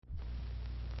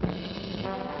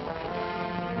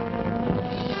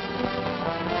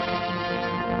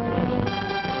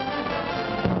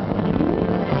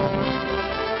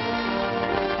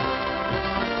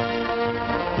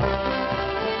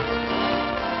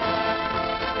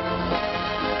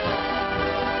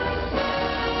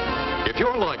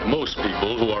you're like most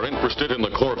people who are interested in the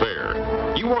Corvair,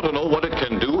 you want to know what it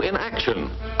can do in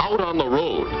action, out on the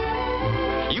road.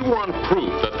 You want proof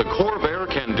that the Corvair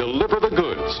can deliver the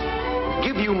goods,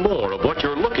 give you more of what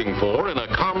you're looking for in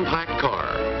a compact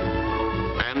car.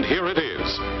 And here it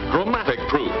is, dramatic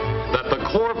proof that the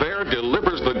Corvair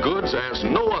delivers the goods as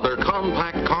no other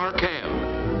compact car can.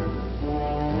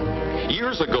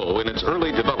 Years ago, in its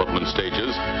early development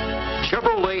stages,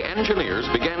 Chevrolet engineers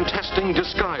began testing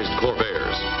disguised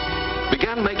Corvairs,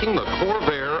 began making the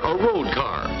Corvair a road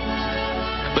car.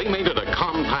 They made it a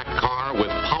compact car with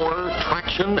power,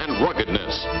 traction, and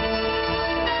ruggedness.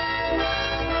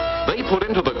 They put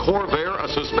into the Corvair a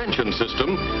suspension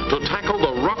system to tackle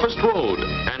the roughest road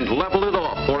and level it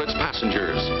off for its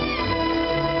passengers.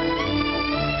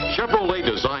 Chevrolet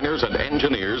designers and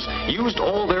engineers used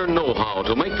all their know-how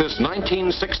to make this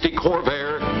 1960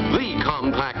 Corvair the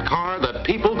compact car that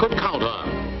people could count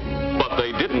on. But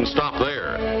they didn't stop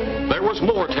there. There was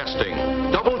more testing,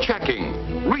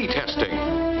 double-checking, retesting.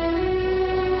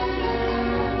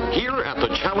 Here at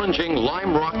the challenging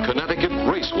Lime Rock, Connecticut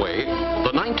Raceway,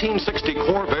 the 1960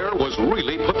 Corvair was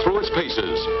really put through its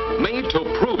paces, made to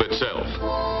prove itself.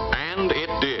 And it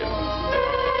did.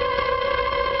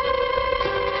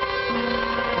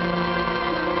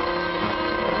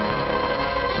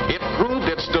 It proved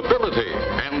its stability,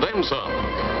 and then some.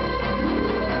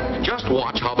 Just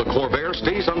watch how the Corvair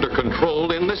stays under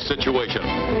control in this situation.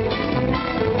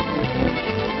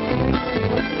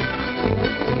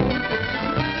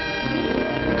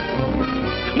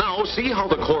 Now see how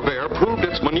the Corvair proved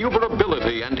its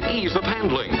maneuverability and ease of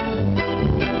handling.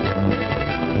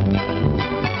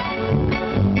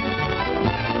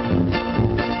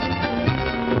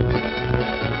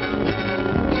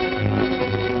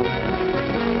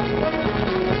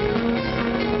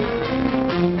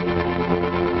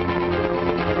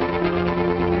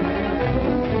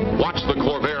 Watch the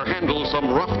Corvair handle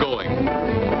some rough going.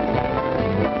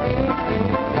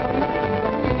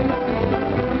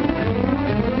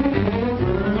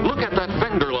 Look at that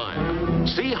fender line.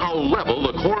 See how level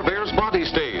the Corvair's body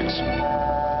stays.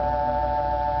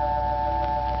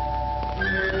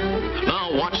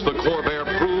 Now watch the Corvair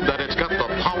prove that it's got the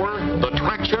power, the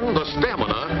traction, the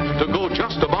stamina to go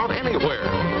just about anywhere.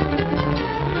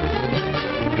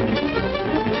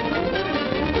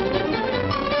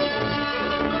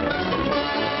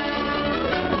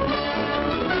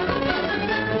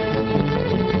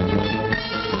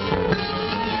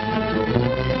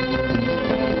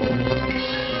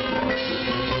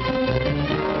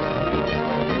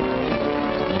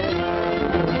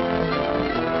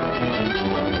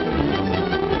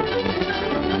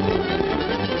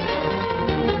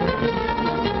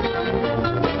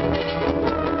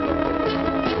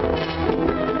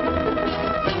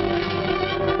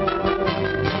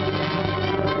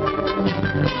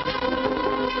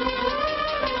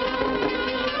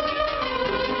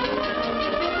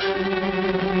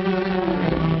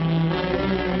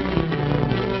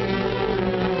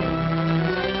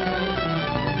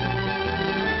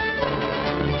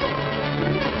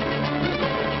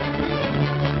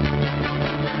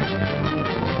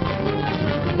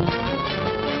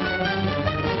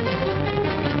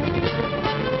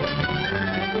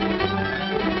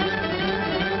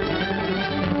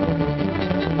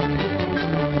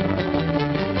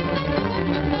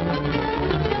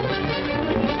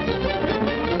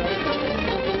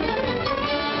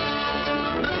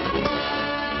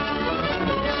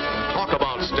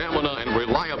 Stamina and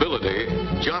reliability,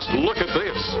 just look at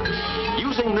this.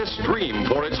 Using this stream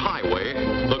for its highway,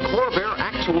 the Corvair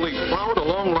actually plowed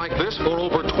along like this for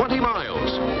over 20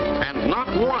 miles. And not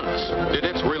once did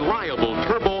its reliable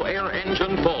turbo air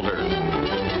engine falter.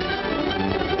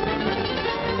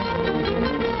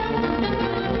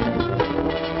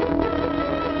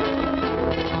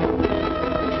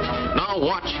 Now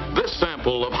watch this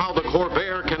sample of how the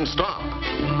Corvair can stop.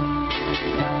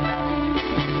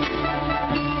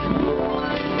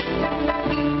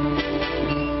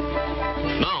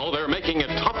 Making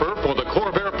it tougher for the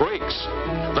Corvair brakes.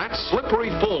 That slippery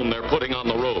foam they're putting on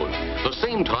the road, the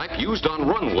same type used on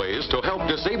runways to help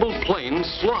disabled planes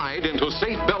slide into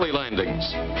safe belly landings.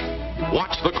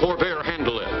 Watch the Corvair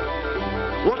handle it.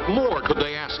 What more could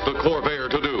they ask the Corvair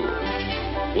to do?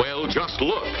 Well, just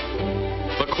look.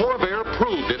 The Corvair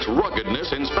proved its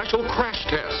ruggedness in special crash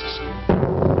tests.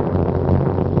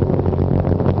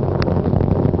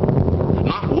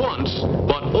 Not once,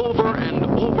 but over and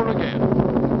over again.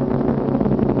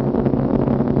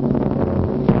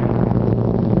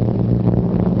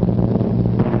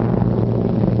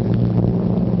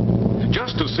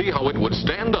 To see how it would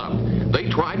stand up, they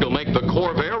tried to make the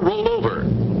Corvair roll over.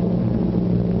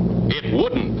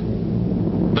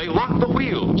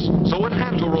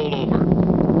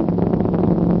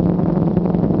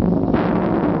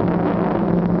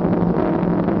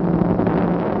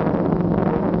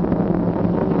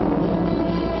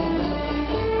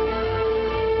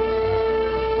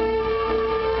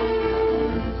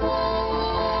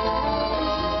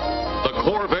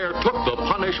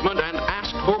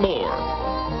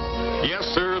 Yes,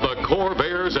 sir, the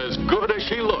Corvair's as good as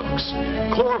she looks.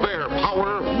 Corvair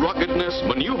power, ruggedness,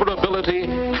 maneuverability,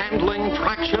 handling,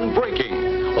 traction,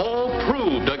 braking, all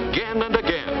proved again and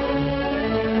again.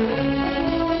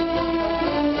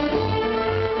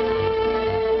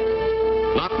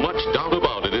 Not much doubt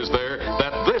about it, is there,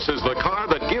 that this is the car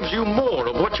that